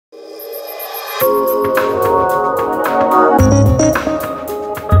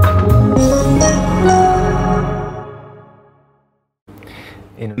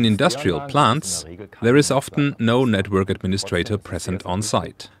In industrial plants, there is often no network administrator present on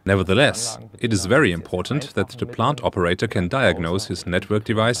site. Nevertheless, it is very important that the plant operator can diagnose his network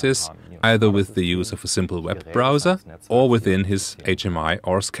devices either with the use of a simple web browser or within his HMI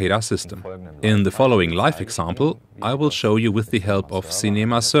or SCADA system. In the following live example, I will show you with the help of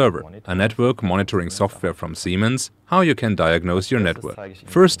SINEMA Server, a network monitoring software from Siemens, how you can diagnose your network.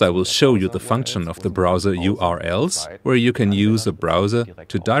 First, I will show you the function of the browser URLs, where you can use a browser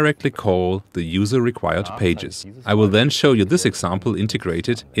to directly call the user-required pages. I will then show you this example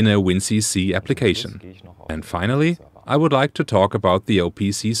integrated in a WinCC application. And finally, I would like to talk about the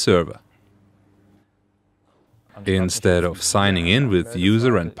OPC server. Instead of signing in with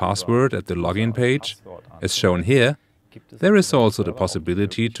user and password at the login page, as shown here, there is also the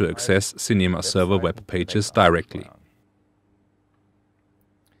possibility to access SINEMA Server web pages directly.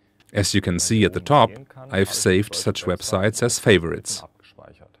 As you can see at the top, I've saved such websites as favorites.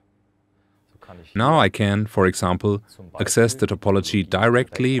 Now I can, for example, access the topology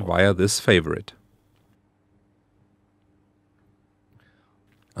directly via this favorite.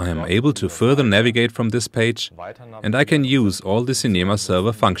 I am able to further navigate from this page, and I can use all the SINEMA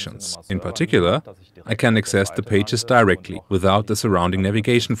Server functions. In particular, I can access the pages directly, without the surrounding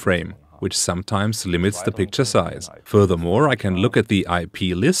navigation frame, which sometimes limits the picture size. Furthermore, I can look at the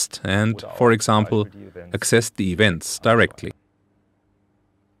IP list and, for example, access the events directly.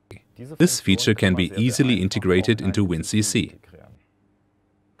 This feature can be easily integrated into WinCC.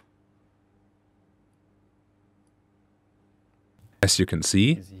 As you can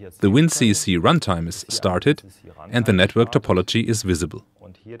see, the WinCC runtime is started and the network topology is visible.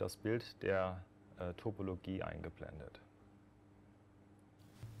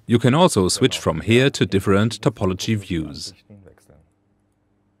 You can also switch from here to different topology views.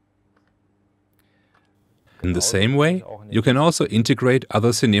 In the same way, you can also integrate other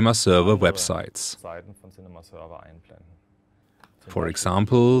SINEMA Server websites. For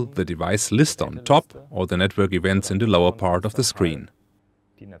example, the device list on top or the network events in the lower part of the screen.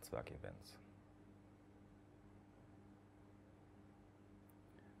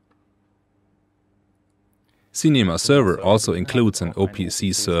 SINEMA Server also includes an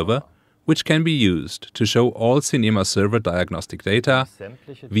OPC server, which can be used to show all SINEMA Server diagnostic data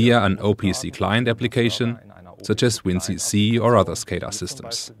via an OPC client application, such as WinCC or other SCADA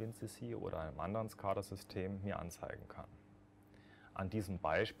systems.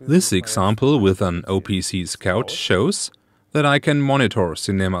 This example with an OPC Scout shows that I can monitor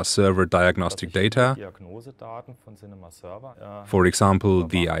SINEMA Server diagnostic data, for example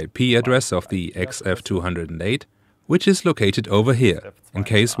the IP address of the XF208, which is located over here, in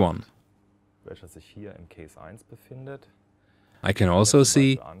case 1. I can also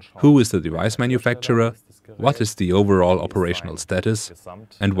see who is the device manufacturer, what is the overall operational status,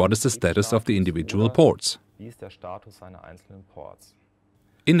 and what is the status of the individual ports.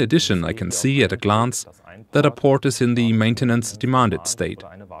 In addition, I can see at a glance that a port is in the maintenance demanded state,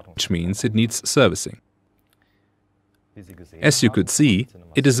 which means it needs servicing. As you could see,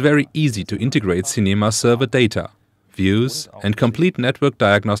 it is very easy to integrate SINEMA Server data, views and complete network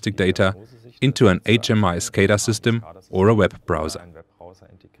diagnostic data into an HMI-SCADA system or a web browser.